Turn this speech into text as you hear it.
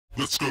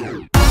Let's go.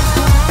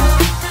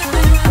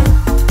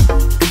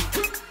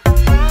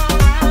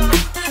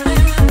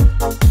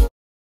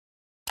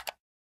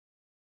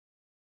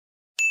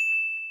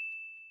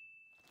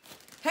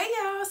 Hey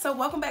y'all, so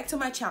welcome back to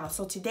my channel.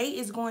 So today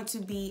is going to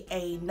be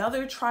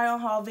another try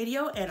on haul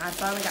video, and I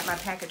finally got my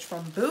package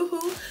from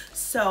Boohoo.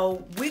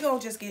 So we're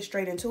gonna just get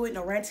straight into it.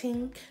 No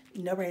ranting,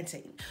 no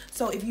ranting.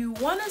 So if you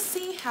want to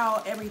see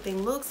how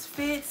everything looks,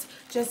 fits,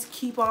 just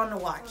keep on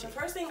watching. The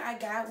first thing I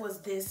got was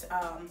this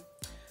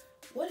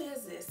what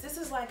is this? This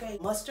is like a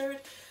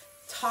mustard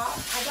top.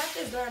 I got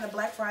this during the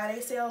Black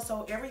Friday sale,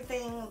 so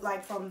everything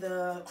like from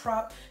the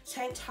crop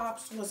tank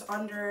tops was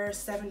under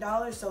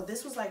 $7, so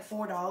this was like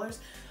 $4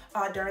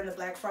 during the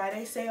Black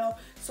Friday sale.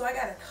 So I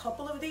got a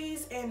couple of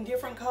these in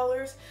different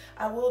colors.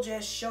 I will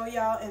just show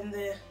y'all in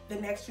the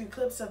next few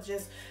clips of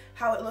just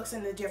how it looks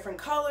in the different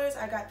colors.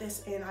 I got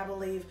this in, I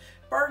believe,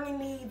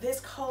 burgundy, this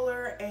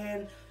color,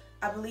 and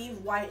I believe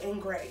white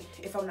and gray,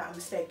 if I'm not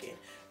mistaken.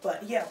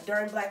 But yeah,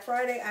 during Black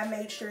Friday, I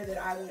made sure that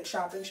I went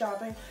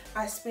shopping.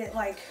 I spent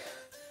like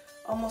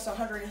almost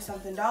 $100 and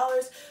something,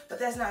 but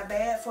that's not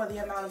bad for the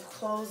amount of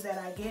clothes that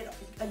I get,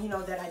 you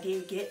know, that I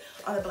did get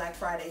on the Black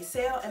Friday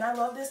sale. And I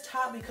love this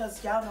top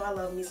because y'all know I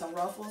love me some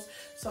ruffles.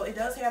 So it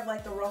does have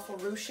like the ruffle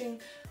ruching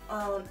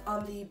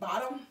on the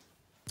bottom,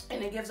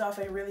 and it gives off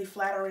a really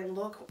flattering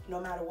look no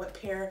matter what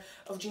pair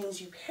of jeans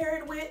you pair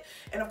it with.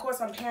 And of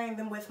course I'm pairing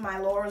them with my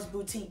Laura's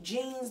Boutique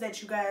jeans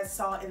that you guys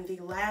saw in the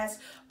last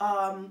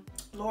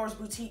Laura's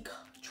Boutique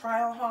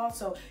try on haul.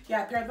 So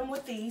yeah, I paired them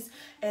with these,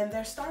 and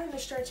they're starting to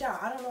stretch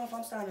out. I don't know if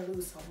I'm starting to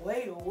lose some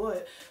weight or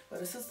what, but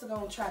the sister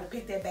gonna try to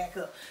pick that back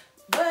up.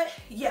 But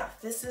yeah,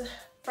 this is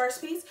first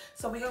piece,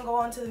 so we're gonna go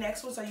on to the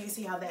next one so you can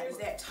see how that is.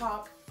 That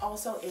top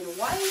also in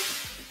white.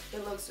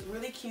 It looks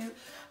really cute.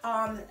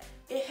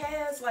 It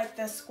has like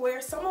the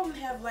square. Some of them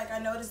have, like, I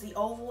noticed the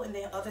oval, and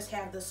then others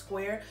have the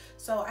square.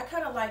 So I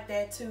kind of like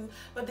that too.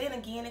 But then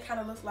again, it kind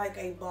of looks like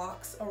a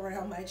box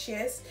around my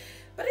chest.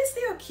 But it's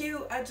still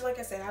cute. Like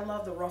I said, I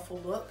love the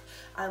ruffle look.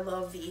 I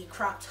love the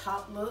crop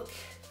top look.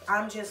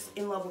 I'm just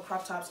in love with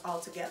crop tops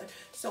altogether.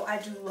 So I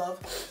do love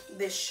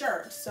this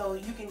shirt. So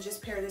you can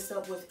just pair this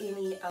up with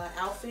any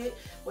outfit,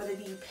 whether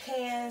it be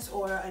pants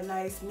or a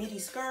nice midi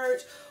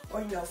skirt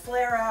or, you know,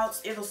 flare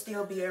outs. It'll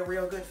still be a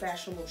real good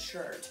fashionable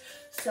shirt.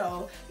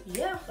 So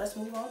yeah, let's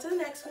move on to the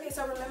next one. Okay,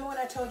 so remember when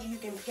I told you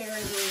can pair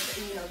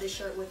this, you know, this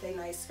shirt with a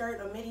nice skirt,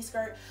 a midi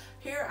skirt?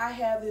 Here I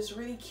have this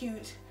really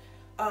cute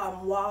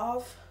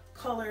mauve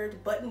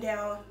colored button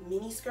down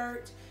mini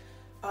skirt.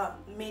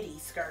 Midi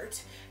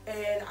skirt,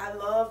 and I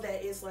love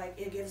that it's like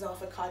it gives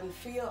off a cotton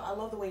feel. I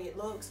love the way it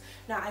looks.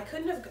 Now I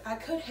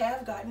could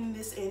have gotten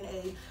this in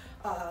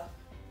a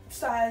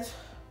size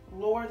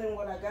lower than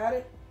what I got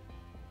it.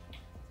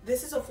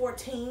 This is a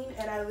 14,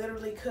 and I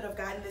literally could have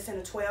gotten this in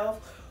a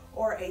 12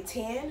 or a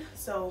 10.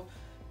 So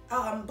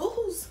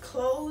Boohoo's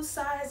clothes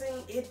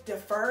sizing, it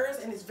differs,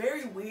 and it's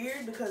very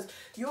weird because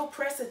you'll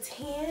press a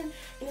 10 and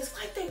it's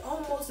like they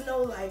almost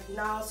know, like,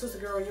 nah, sister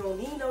girl, you don't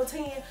need no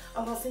 10.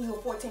 I'm gonna send you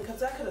a 14,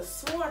 because I could have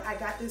sworn I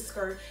got this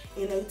skirt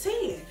in a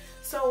 10.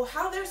 So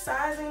how their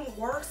sizing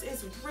works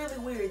is really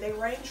weird. They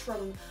range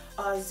from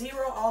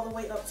 0 all the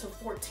way up to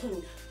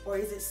 14, or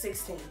is it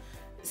 16?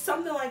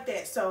 Something like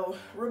that. So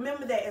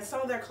remember that. And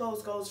some of their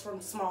clothes goes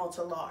from small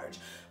to large,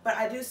 but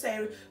I do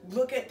say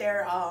look at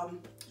their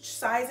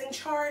sizing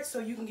chart so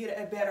you can get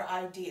a better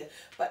idea.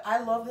 But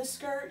I love this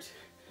skirt.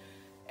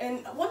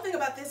 And one thing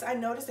about this, I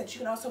noticed that you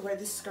can also wear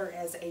this skirt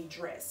as a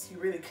dress. You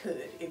really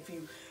could. If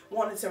you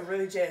wanted to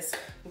really just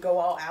go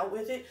all out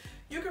with it,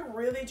 you could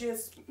really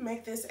just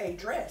make this a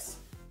dress,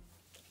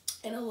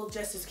 and it'll look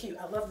just as cute.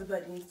 I love the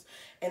buttons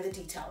and the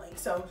detailing.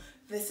 So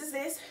this is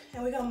this,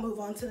 and we're gonna move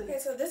on to the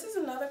next. Okay, so this is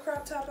another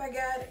crop top I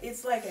got.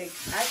 It's like I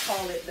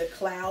call it the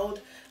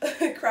cloud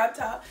crop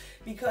top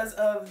because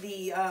of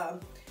the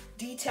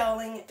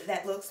detailing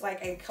that looks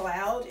like a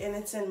cloud, and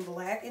it's in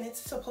black, and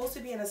it's supposed to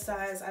be in a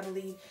size, I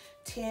believe,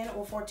 10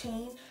 or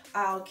 14.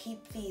 I'll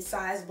keep the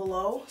size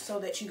below so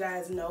that you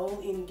guys know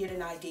and get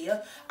an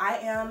idea. I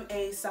am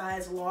a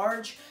size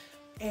large,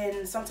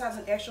 and sometimes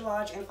an extra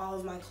large in all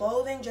of my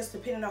clothing, just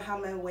depending on how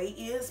my weight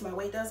is. My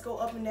weight does go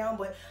up and down,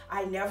 but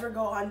I never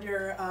go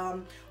under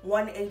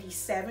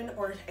 187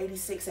 or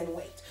 86 in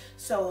weight.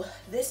 So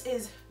this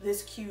is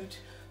this cute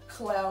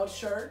cloud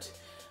shirt.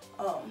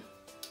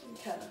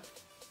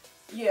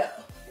 Yeah,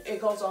 it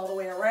goes all the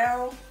way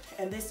around,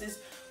 and this is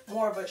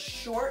more of a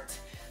short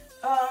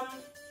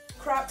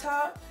crop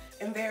top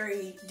and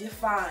very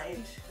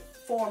defined,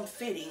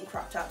 form-fitting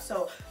crop top.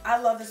 So I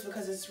love this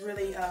because it's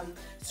really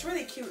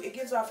cute. It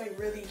gives off a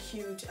really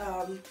cute,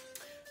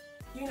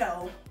 you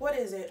know, what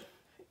is it?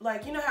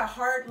 Like, you know how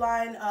hard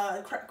line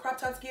crop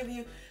tops give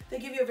you? They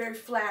give you a very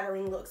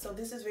flattering look. So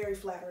this is very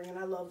flattering, and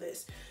I love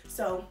this.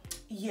 So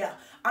yeah,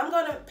 I'm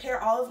gonna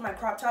pair all of my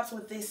crop tops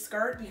with this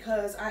skirt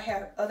because I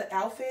have other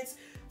outfits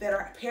that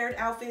are paired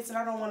outfits, and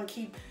I don't want to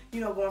keep,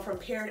 you know, going from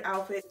paired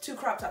outfits to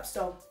crop tops.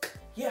 So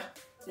yeah.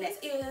 This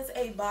is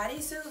a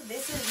bodysuit.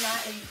 This is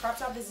not a crop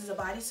top, this is a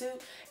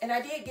bodysuit. And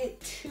I did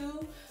get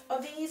 2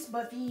 of these,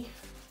 but the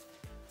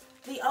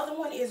The other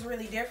one is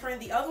really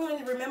different. The other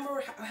one,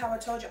 remember how I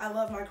told you I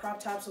love my crop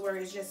tops where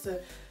it's just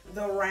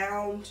the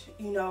round,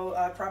 you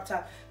know, crop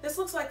top. This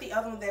looks like the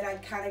other one that I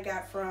kind of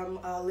got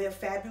from Live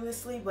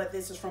Fabulously, but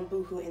this is from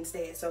Boohoo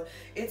instead. So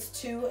it's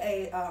to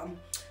a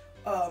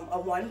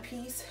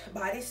one-piece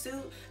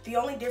bodysuit. The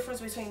only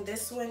difference between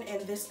this one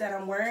and this that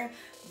I'm wearing,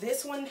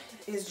 this one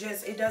is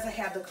just, it doesn't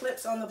have the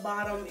clips on the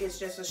bottom. It's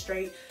just a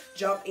straight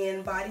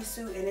jump-in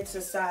bodysuit, and it's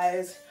a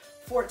size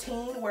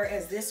 14,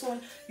 whereas this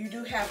one you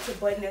do have to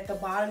button at the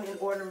bottom in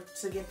order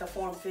to get the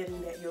form fitting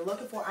that you're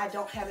looking for. I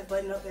don't have it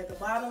buttoned up at the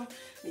bottom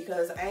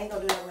because I ain't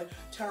gonna do that. I'm gonna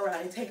turn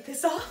around and take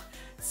this off.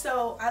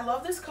 So I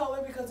love this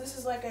color because this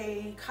is like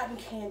a cotton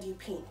candy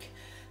pink,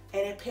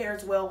 and it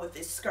pairs well with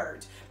this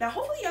skirt. Now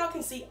hopefully y'all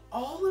can see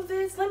all of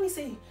this. Let me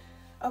see.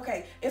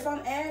 Okay, if I'm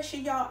ashy,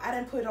 y'all, I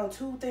didn't put on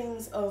 2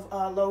 things of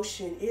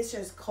lotion. It's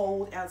just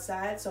cold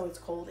outside, so it's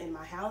cold in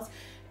my house,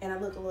 and I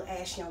look a little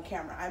ashy on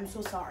camera. I'm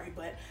so sorry,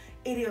 but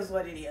it is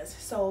what it is.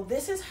 So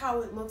this is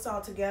how it looks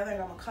all together,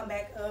 and I'm gonna come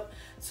back up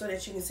so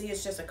that you can see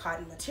it's just a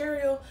cotton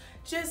material,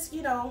 just,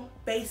 you know,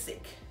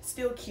 basic,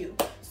 still cute.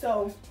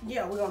 So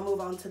yeah, we're gonna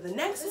move on to the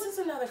next one. This is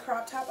another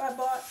crop top I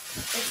bought.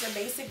 It's a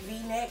basic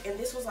V-neck, and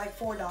this was like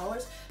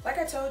 $4. Like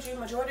I told you,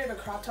 majority of the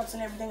crop tops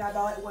and everything I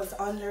bought was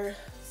under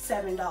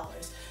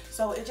 $7.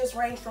 So it just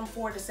ranged from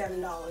 $4 to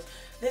 $7.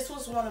 This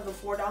was one of the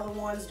 $4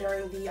 ones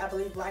during the, I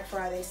believe, Black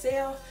Friday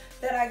sale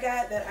that I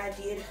got, that I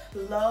did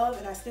love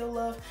and I still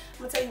love. I'm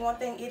gonna tell you one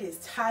thing, it is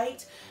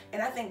tight,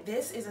 and I think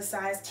this is a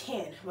size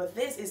 10, but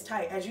this is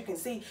tight. As you can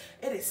see,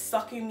 it is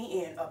sucking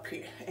me in up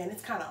here, and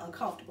it's kind of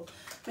uncomfortable.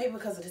 Maybe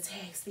because of the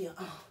tag still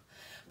on.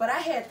 But I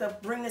had to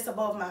bring this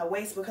above my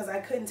waist because I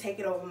couldn't take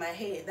it over my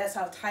head. That's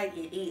how tight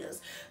it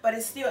is. But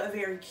it's still a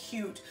very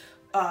cute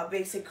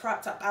basic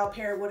crop top. I'll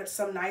pair it with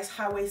some nice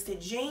high-waisted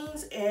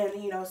jeans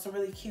and, you know, some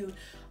really cute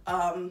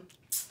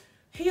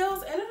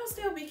heels, and it'll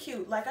still be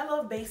cute. Like, I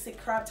love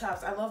basic crop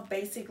tops. I love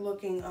basic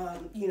looking,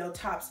 you know,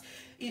 tops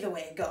either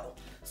way it go.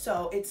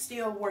 So it's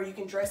still where you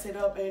can dress it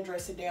up and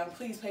dress it down.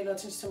 Please pay no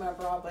attention to my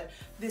bra, but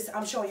this,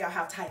 I'm showing y'all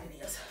how tight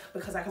it is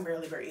because I can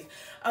barely breathe.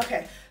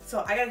 Okay,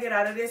 so I gotta get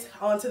out of this,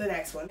 on to the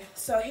next one.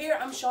 So here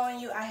I'm showing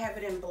you, I have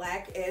it in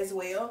black as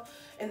well,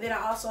 and then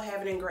I also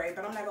have it in gray,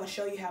 but I'm not gonna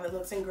show you how it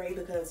looks in gray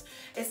because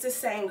it's the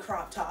same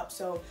crop top.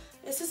 So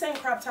it's the same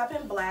crop top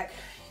in black,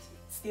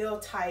 still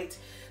tight.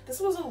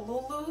 This one's a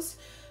little loose,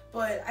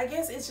 but I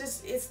guess it's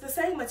just, it's the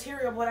same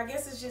material, but I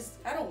guess it's just,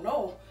 I don't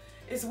know.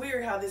 It's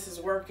weird how this is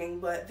working,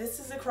 but this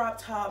is a crop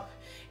top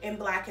in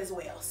black as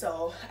well.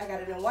 So I got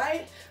it in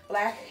white,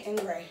 black, and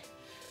gray.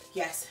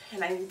 Yes,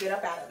 and I need to get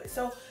up out of it.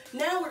 So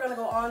now we're gonna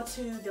go on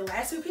to the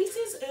last 2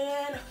 pieces,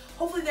 and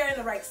hopefully they're in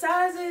the right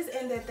sizes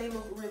and that they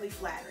look really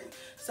flattering.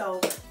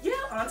 So yeah,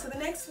 on to the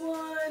next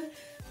one.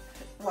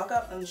 Walk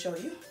up and show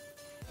you.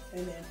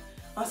 Amen.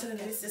 Also,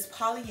 this is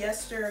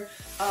polyester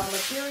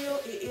material.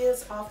 It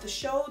is off the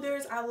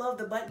shoulders. I love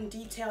the button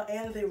detail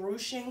and the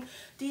ruching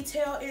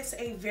detail. It's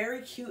a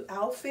very cute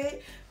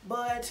outfit,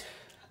 but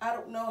I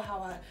don't know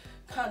how I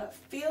kind of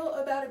feel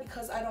about it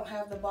because I don't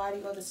have the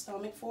body or the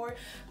stomach for it.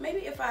 Maybe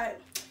if I,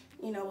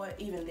 you know what,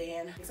 even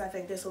then, because I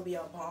think this will be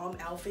a bomb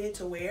outfit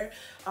to wear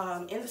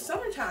in the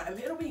summertime.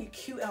 It'll be a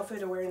cute outfit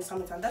to wear in the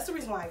summertime. That's the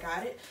reason why I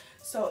got it.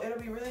 So it'll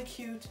be really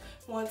cute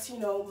once, you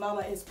know,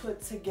 mama is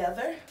put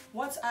together.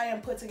 Once I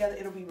am put together,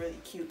 it'll be really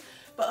cute.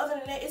 But other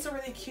than that, it's a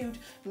really cute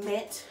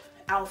mint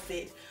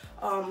outfit.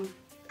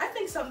 I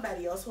think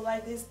somebody else will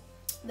like this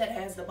that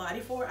has the body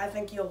for it. I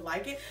think you'll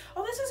like it.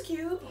 Oh, this is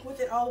cute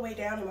with it all the way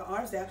down and my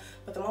arms down.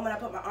 But the moment I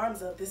put my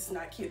arms up, this is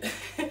not cute.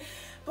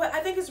 But I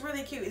think it's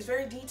really cute. It's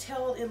very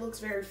detailed. It looks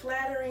very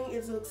flattering.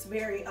 It looks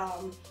very,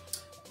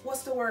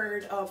 what's the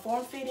word,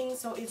 form-fitting.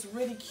 So it's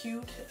really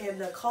cute,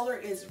 and the color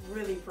is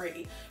really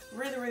pretty.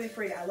 Really, really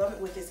pretty. I love it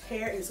with this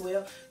hair as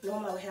well.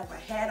 Normally I would have my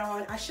hat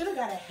on. I should have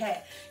got a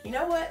hat. You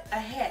know what? A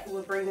hat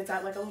would bring this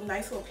out. Like a little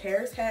nice little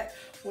Paris hat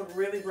would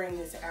really bring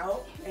this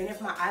out. And if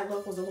my eye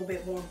look was a little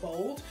bit more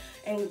bold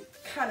and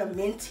kind of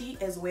minty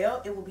as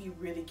well, it would be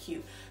really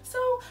cute. So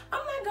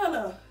I'm not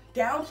gonna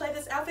downplay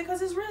this outfit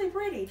because it's really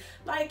pretty.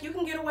 Like, you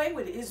can get away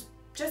with it. It's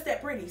just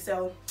that pretty.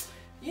 So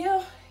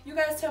yeah, you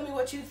guys tell me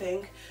what you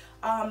think.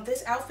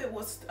 This outfit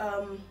was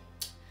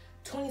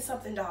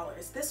 $20-something.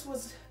 This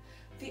was,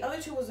 the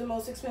other 2 was the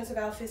most expensive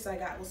outfits I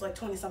got, was like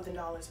 $20-something.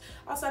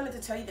 Also, I meant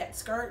to tell you that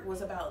skirt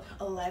was about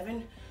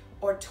 $11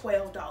 or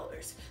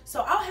 $12.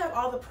 So I'll have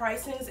all the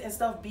pricings and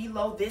stuff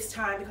below this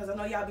time because I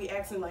know y'all be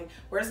asking like,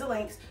 where's the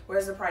links,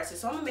 where's the prices?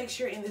 So I'm gonna make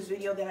sure in this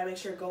video that I make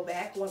sure to go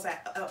back once I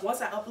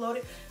upload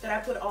it, that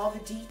I put all the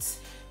deets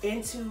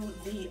into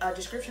the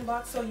description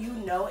box so you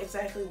know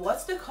exactly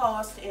what's the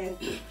cost. And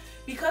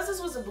because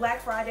this was a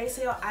Black Friday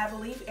sale, I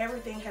believe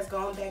everything has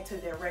gone back to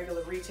their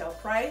regular retail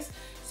price.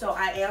 So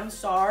I am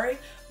sorry,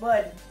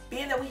 but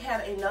being that we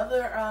have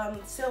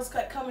another sales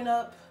cut coming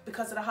up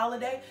because of the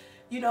holiday,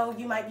 you know,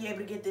 you might be able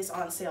to get this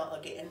on sale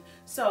again.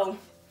 So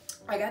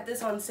I got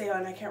this on sale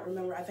and I can't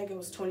remember. I think it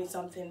was 20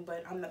 something,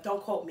 but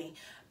don't quote me.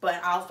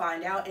 But I'll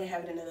find out and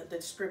have it in the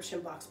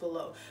description box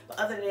below. But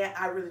other than that,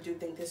 I really do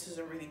think this is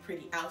a really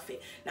pretty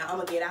outfit. Now I'm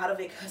gonna get out of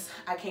it because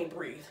I can't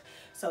breathe.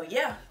 So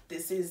yeah,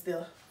 this is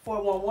the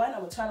 411. I'm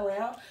gonna turn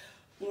around,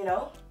 you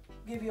know,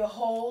 give you a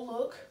whole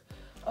look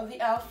of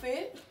the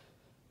outfit.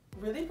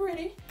 Really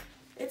pretty.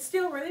 It's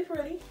still really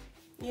pretty,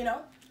 you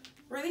know,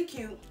 really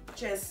cute.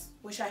 Just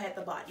wish I had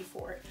the body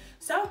for it.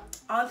 So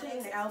on to the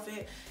next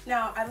outfit.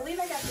 Now I believe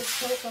I got this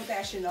coat from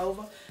Fashion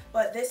Nova,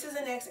 but this is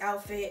the next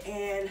outfit,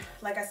 and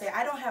like I said,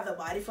 I don't have the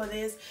body for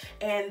this,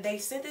 and they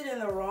sent it in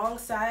the wrong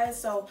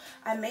size, so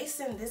I may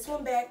send this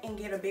one back and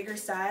get a bigger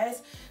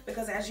size,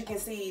 because as you can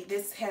see,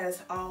 this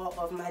has all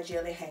of my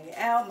jelly hanging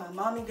out, my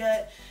mommy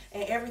gut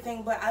and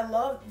everything. But I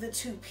love the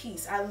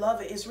two-piece. I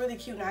love it. It's really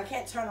cute. Now I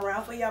can't turn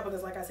around for y'all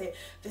because like I said,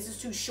 this is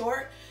too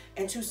short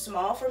and too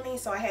small for me,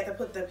 so I had to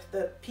put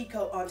the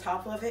peacoat on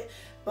top of it.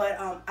 But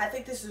I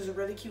think this is a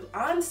really cute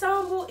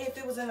ensemble if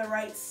it was in the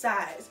right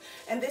size.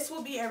 And this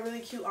will be a really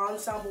cute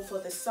ensemble for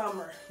the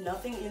summer,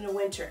 nothing in the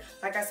winter.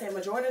 Like I said,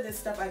 majority of this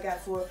stuff I got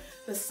for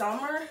the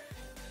summer.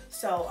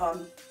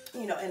 So,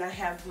 you know, and I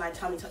have my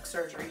tummy tuck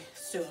surgery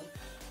soon,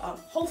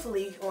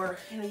 hopefully, or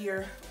in a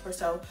year or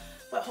so,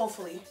 but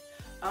hopefully.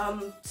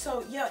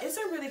 So yeah, it's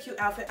a really cute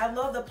outfit. I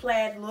love the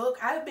plaid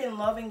look. I've been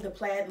loving the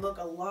plaid look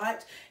a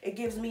lot. It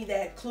gives me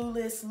that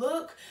clueless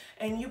look,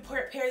 and you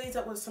pair these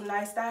up with some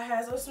nice thigh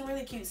highs or some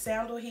really cute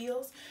sandal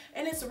heels,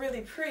 and it's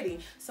really pretty.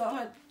 So I'm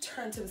gonna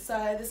turn to the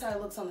side. This is how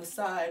it looks on the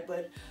side,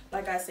 but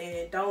like I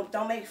said,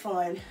 don't make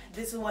fun.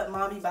 This is what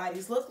mommy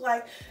bodies look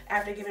like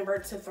after giving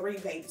birth to 3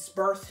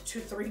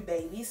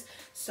 babies.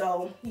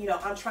 So, you know,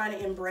 I'm trying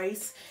to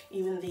embrace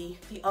even the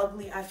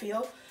ugly I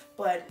feel,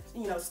 but,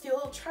 you know,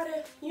 still try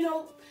to, you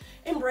know,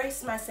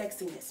 embrace my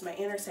sexiness, my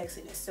inner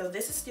sexiness. So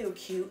this is still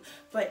cute,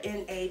 but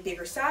in a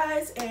bigger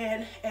size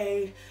and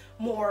a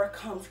more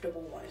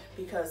comfortable one,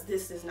 because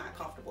this is not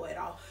comfortable at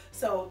all.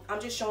 So I'm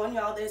just showing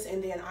y'all this,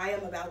 and then I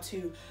am about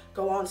to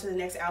go on to the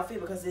next outfit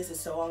because this is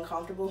so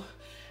uncomfortable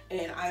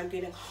and I'm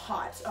getting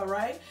hot. All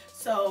right,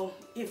 so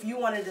if you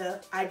wanted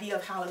the idea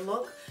of how it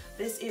looks,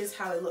 this is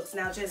how it looks.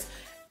 Now just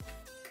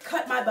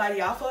cut my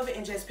body off of it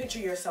and just picture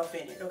yourself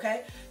in it,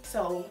 okay?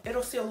 So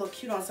it'll still look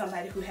cute on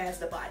somebody who has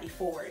the body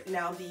for it.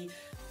 Now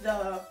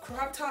the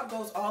crop top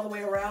goes all the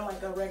way around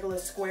like a regular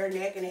square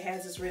neck, and it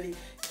has this really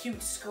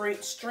cute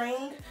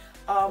string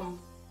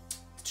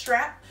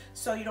strap,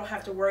 so you don't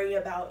have to worry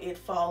about it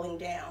falling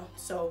down.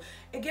 So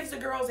it gives the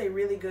girls a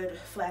really good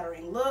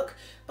flattering look,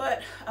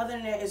 but other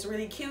than that, it's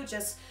really cute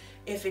just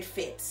if it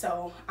fits.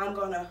 So I'm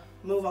gonna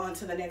move on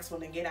to the next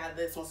one and get out of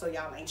this one so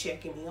y'all ain't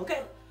checking me,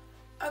 okay?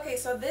 Okay,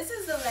 so this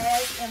is the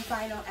last and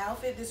final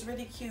outfit. This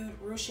really cute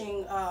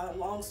ruching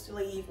long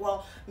sleeve,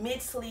 well, mid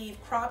sleeve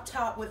crop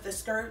top with the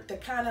skirt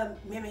that kind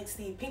of mimics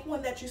the pink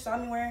one that you saw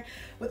me wearing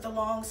with the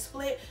long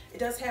split. It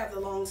does have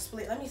the long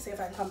split. Let me see if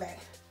I can come back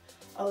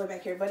all the way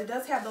back here, but it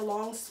does have the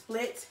long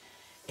split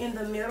in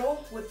the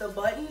middle with the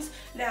buttons.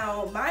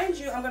 Now, mind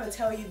you, I'm gonna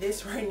tell you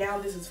this right now,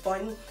 this is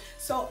funny.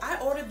 So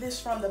I ordered this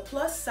from the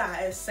plus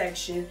size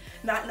section,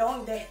 not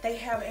knowing that they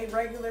have a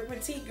regular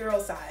petite girl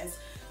size.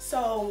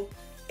 So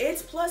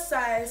it's plus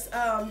size,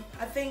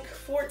 I think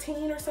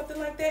 14 or something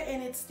like that,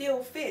 and it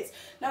still fits.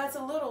 Now it's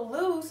a little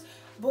loose,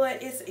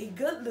 but it's a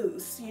good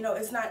loose. You know,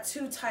 it's not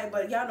too tight,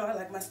 but y'all know I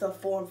like my stuff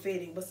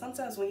form-fitting. But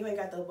sometimes when you ain't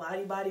got the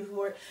body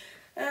for it,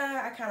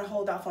 I kind of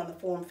hold off on the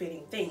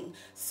form-fitting thing.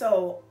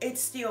 So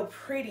it's still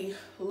pretty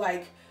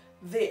like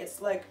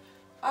this. Like,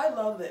 I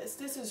love this.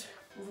 This is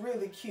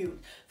really cute.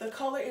 The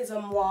color is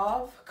a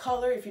mauve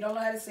color. If you don't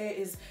know how to say it,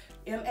 is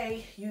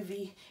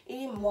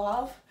M-A-U-V-E,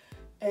 mauve.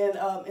 And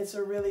it's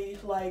a really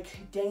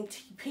like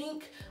dainty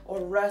pink, or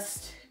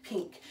rust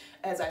pink,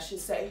 as I should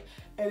say.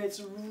 And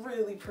it's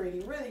really pretty,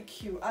 really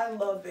cute. I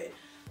love it.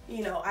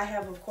 You know, I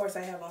have, of course,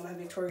 I have on my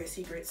Victoria's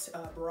Secrets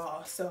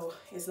bra, so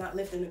it's not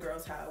lifting the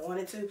girls how I want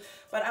it to.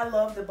 But I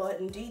love the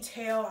button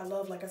detail. I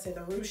love, like I said,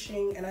 the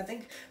ruching. And I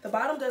think the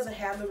bottom doesn't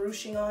have the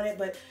ruching on it,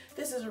 but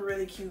this is a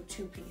really cute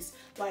two-piece.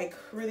 Like,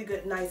 really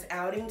good, nice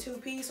outing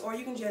two-piece. Or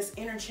you can just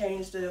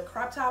interchange the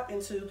crop top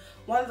into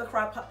one of the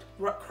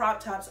crop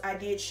tops I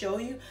did show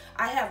you.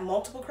 I have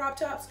multiple crop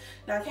tops.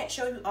 Now, I can't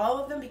show you all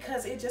of them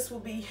because it just will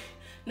be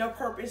no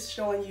purpose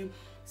showing you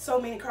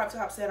so many crop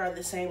tops that are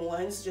the same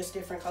ones, just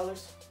different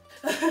colors.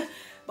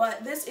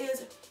 But this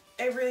is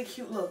a really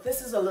cute look.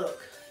 This is a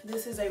look.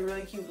 This is a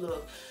really cute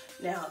look.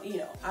 Now, you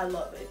know, I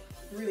love it.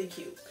 Really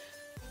cute.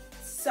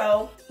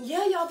 So,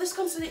 yeah, y'all, this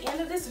comes to the end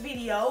of this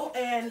video.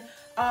 And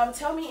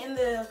tell me in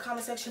the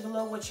comment section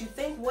below what you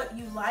think, what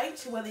you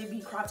liked, whether it be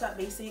crop top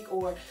basic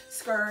or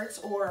skirts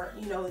or,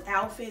 you know,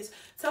 outfits.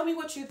 Tell me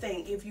what you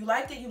think. If you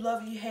liked it, you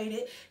love it, you hate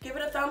it, give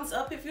it a thumbs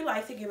up. If you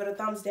liked it, give it a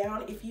thumbs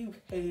down if you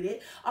hate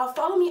it.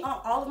 Follow me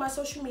on all of my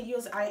social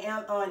medias. I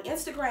am on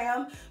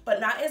Instagram, but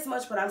not as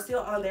much, but I'm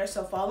still on there.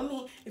 So follow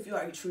me if you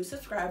are a true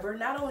subscriber.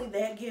 Not only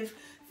that, give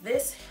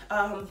this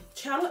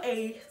channel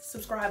a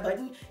subscribe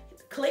button,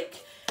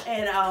 click,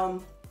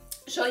 and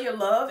show your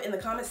love in the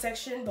comment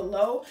section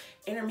below,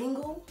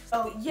 intermingle.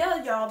 So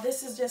yeah, y'all,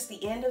 this is just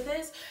the end of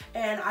this,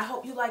 and I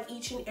hope you like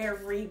each and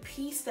every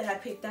piece that I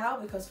picked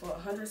out, because for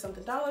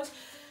 $100-something,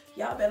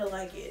 y'all better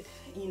like it,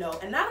 you know.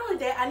 And not only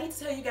that, I need to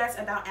tell you guys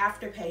about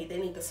Afterpay. They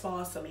need to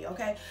sponsor me,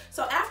 okay?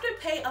 So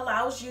Afterpay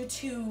allows you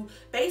to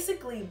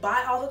basically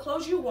buy all the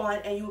clothes you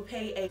want, and you will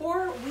pay a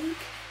 4-week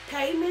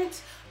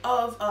payment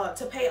of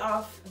to pay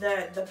off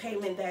the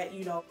payment that,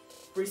 you know,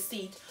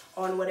 receipt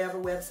on whatever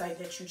website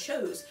that you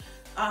choose.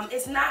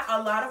 It's not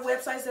a lot of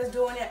websites that's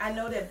doing it. I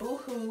know that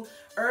Boohoo,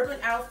 Urban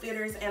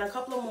Outfitters, and a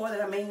couple of more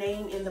that I may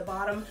name in the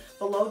bottom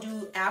below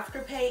do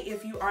Afterpay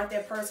if you aren't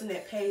that person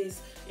that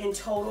pays in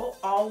total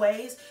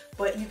always,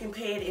 but you can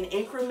pay it in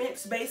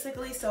increments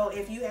basically. So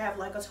if you have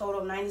like a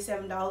total of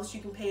 $97,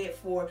 you can pay it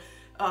for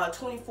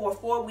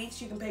 4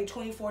 weeks. You can pay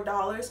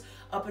 $24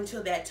 up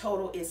until that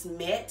total is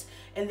met,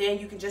 and then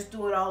you can just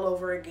do it all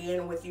over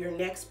again with your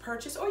next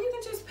purchase, or you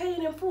can just pay it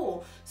in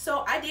full.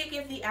 So I did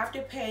give the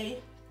Afterpay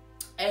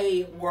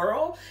a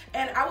whirl,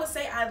 and I would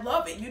say I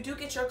love it. You do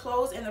get your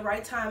clothes in the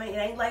right timing. It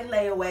ain't like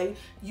layaway.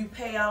 You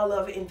pay all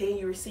of it and then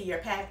you receive your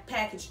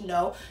package.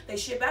 No, they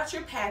ship out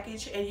your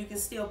package, and you can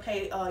still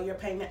pay your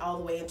payment all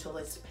the way until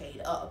it's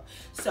paid up.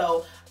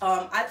 So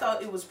I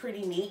thought it was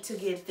pretty neat to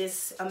get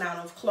this amount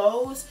of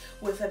clothes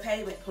with a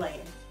payment plan.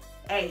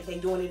 Hey, they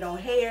doing it on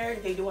hair,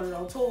 they doing it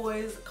on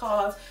toys,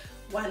 cars.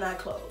 Why not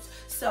clothes?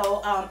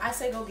 So I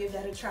say go give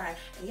that a try.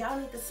 And y'all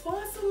need to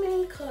sponsor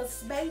me,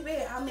 because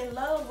baby, I'm in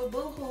love with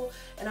Boohoo,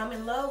 and I'm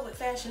in love with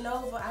Fashion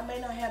Nova. I may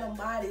not have them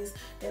bodies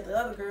that the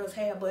other girls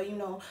have, but you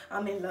know,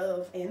 I'm in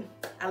love and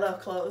I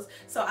love clothes.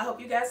 So I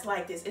hope you guys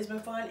like this. It's been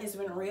fun, it's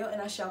been real,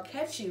 and I shall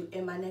catch you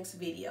in my next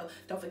video.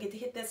 Don't forget to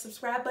hit that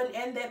subscribe button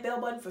and that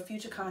bell button for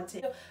future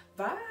content.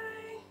 Bye.